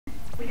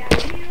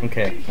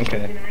Okay.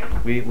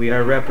 We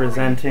are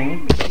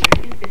representing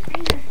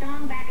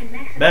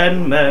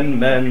men.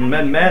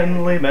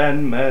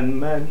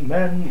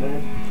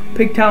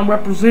 Pigtown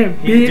represent,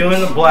 bitch. He's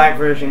doing the black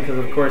version because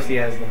of course he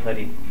has the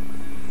hoodie.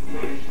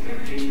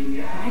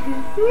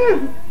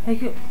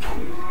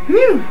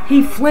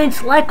 He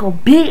flinched like a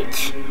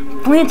bitch.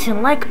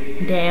 Flinching like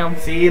a... Damn.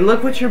 See,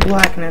 look what your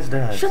blackness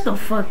does. Shut the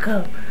fuck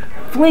up.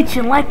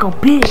 Flinching like a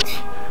bitch.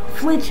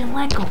 Flinching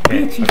like a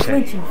bitch. He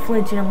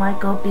flinching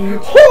like a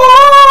bitch.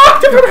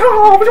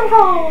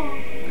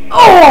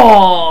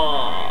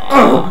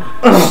 Oh!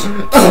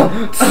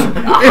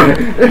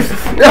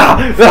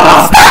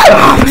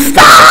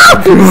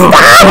 Stop!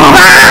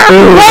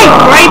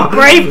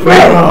 Break!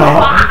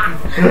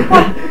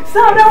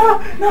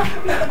 Stop!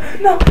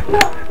 No!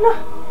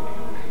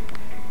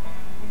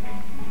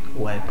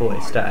 White boy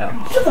style.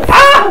 Shut the fuck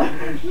up!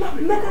 No,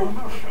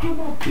 nigga! You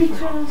want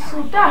pizza and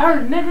shit? That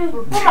hurt, nigga!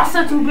 Where my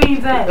senzu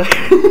beans at? Oh,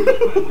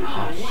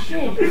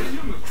 shit.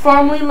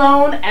 Formerly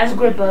known as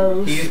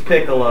Grippos. He's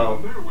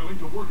Piccolo.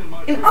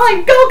 And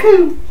I'm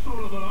Goku!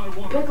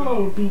 Piccolo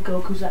will beat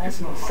Goku's ass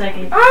in a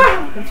second.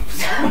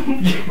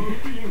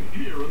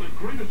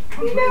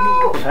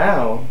 No!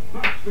 Ow.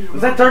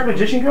 Was that Dark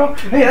Magician Girl?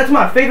 Hey, that's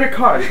my favorite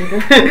card.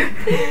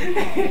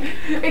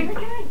 It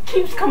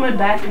keeps coming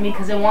back to me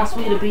because it wants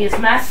me to be its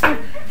master.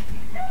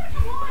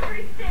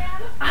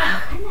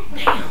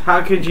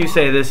 How could you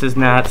say this is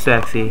not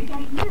sexy?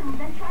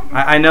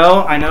 I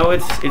know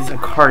it's a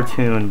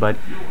cartoon, but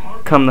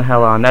come the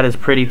hell on. That is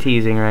pretty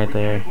teasing right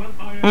there.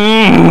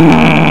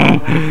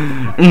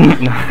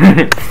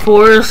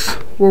 Forrest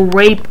will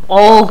rape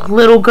all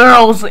little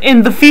girls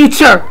in the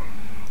future.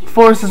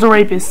 Forrest is a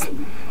rapist.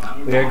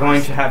 We are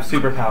going to have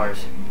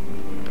superpowers.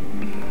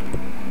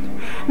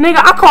 Nigga,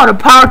 I call the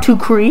power to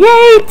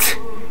create.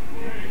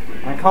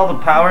 I call the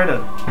power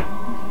to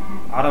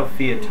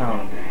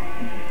auto-fiatone.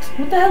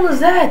 What the hell is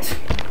that?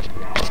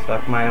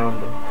 Suck my own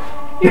dick.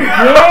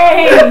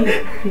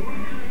 Yay!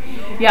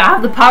 Yeah, I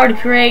have the power to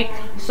create,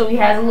 so he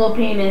has a little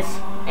penis,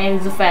 and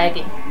he's a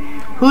faggot.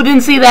 Who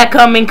didn't see that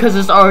coming because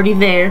it's already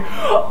there?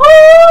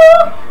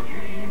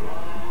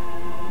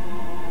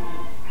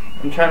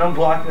 I'm trying to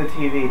block the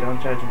TV,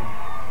 don't judge me.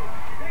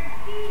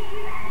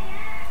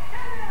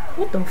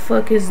 What the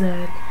fuck is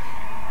that?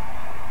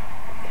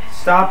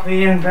 Stop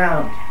the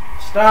inbound.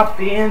 Stop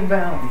the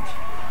inbound.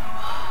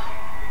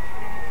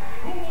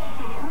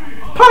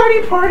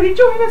 Party,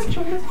 join us.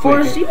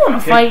 Forrest, you wanna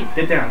fight?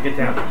 Get down.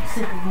 I'm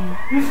sick of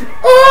you.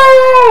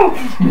 Oh!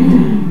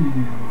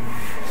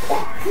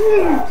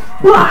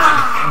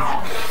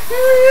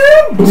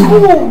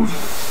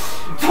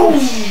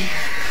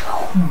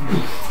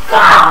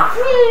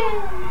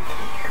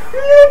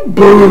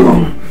 Boom!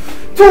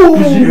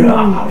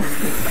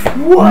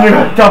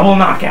 What? Double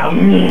knockout.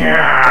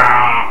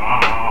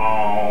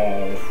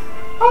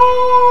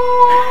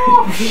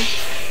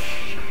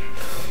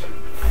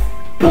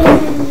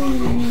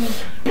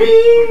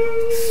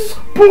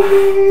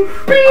 Boom!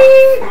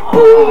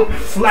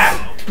 Slap!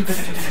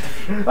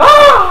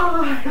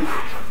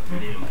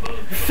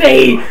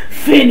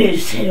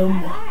 Finish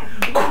him!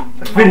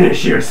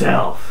 Finish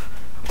yourself!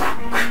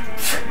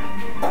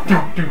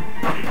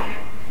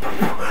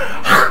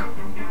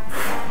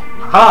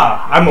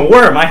 Ha! I'm a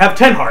worm. I have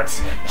 10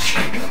 hearts.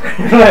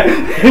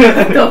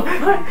 The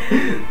fuck?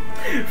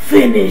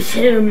 Finish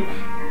him!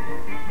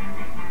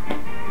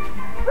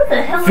 What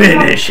the hell?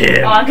 Finish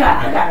him! Oh, I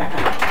got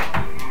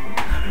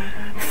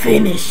it.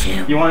 Finish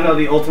him. You want to know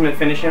the ultimate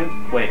finish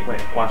him? Wait,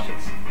 watch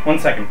this. 1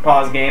 second.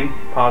 Pause game.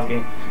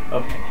 Okay.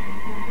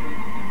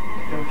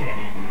 Alright.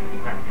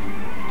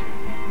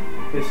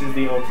 This is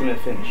the ultimate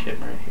finish him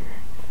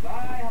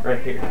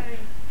right here.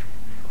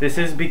 This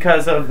is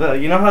because of the,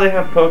 you know how they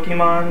have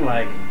Pokemon,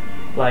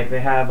 like they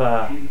have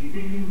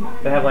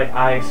like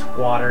ice,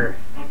 water,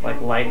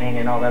 like lightning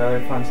and all that other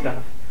fun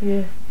stuff?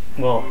 Yeah.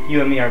 Well, you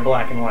and me are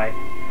black and white.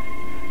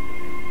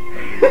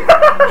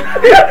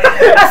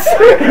 That's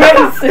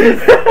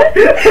racist.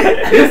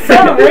 It's so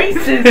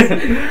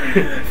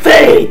racist.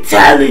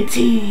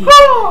 Fatality.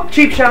 Oh,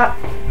 cheap shot.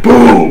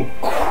 Boom.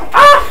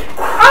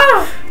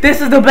 This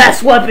is the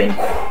best weapon.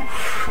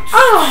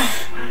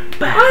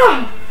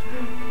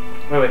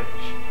 Wait.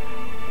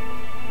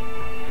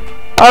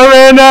 I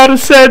ran out of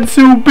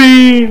senzu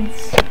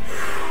beans.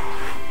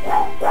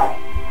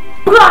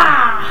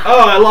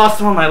 Oh, I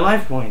lost all my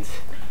life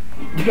points.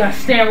 You gotta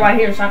stand right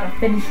here so I can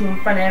finish you in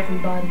front of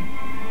everybody.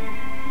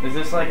 Is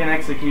this like an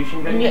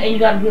execution video? And you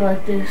gotta be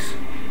like this.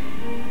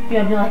 You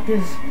gotta be like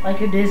this, like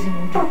you're Disney.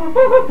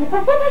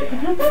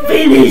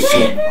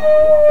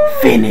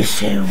 Finish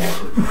him.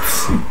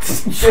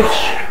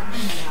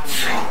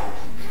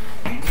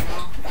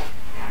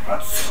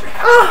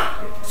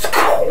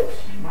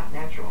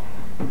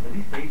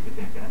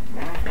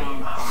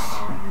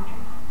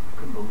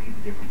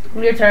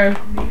 Your turn.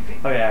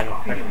 Oh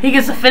yeah. Okay. He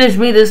gets to finish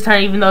me this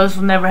time, even though this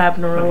will never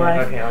happen in real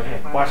life.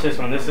 Okay. Watch this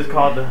one. This is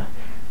called the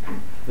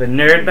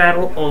Nerd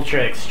Battle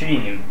Ultra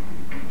Extreme.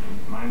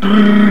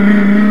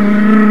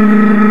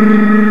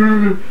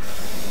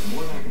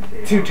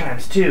 2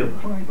 times 2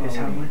 is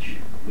how much?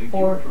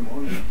 4.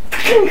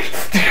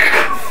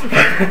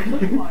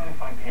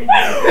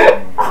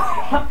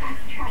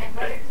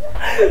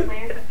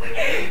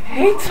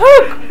 He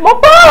took my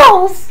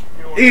balls!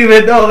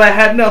 Even though that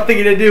had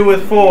nothing to do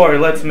with 4,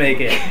 let's make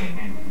it.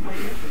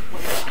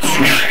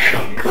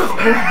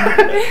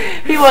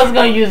 He wasn't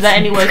gonna use that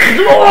anyway.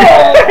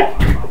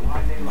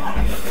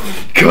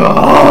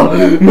 Call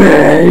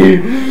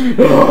me.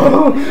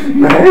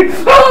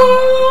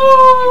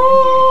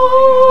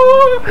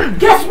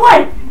 Guess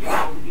what?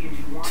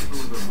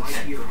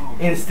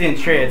 Instant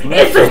transmission.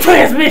 Instant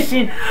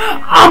transmission!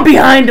 I'm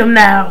behind him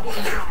now.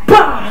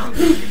 Bah!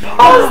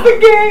 Pause the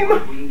game. We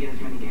can get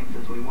as many games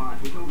as we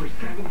want. With over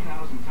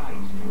 7,000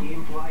 titles,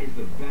 GameFly is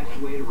the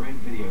best way to rent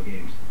video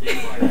games.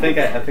 I think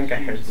I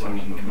heard someone.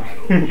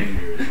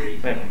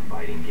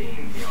 Fighting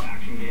games,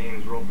 action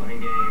games,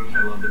 role-playing games. I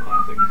love the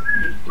classics.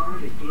 Get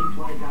started at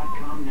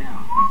GameFly.com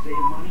now and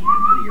save money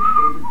and play your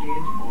favorite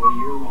games all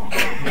year long.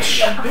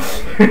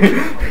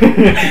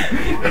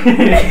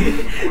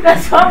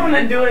 That's what I'm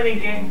gonna do in a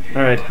game.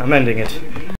 All right, I'm ending it.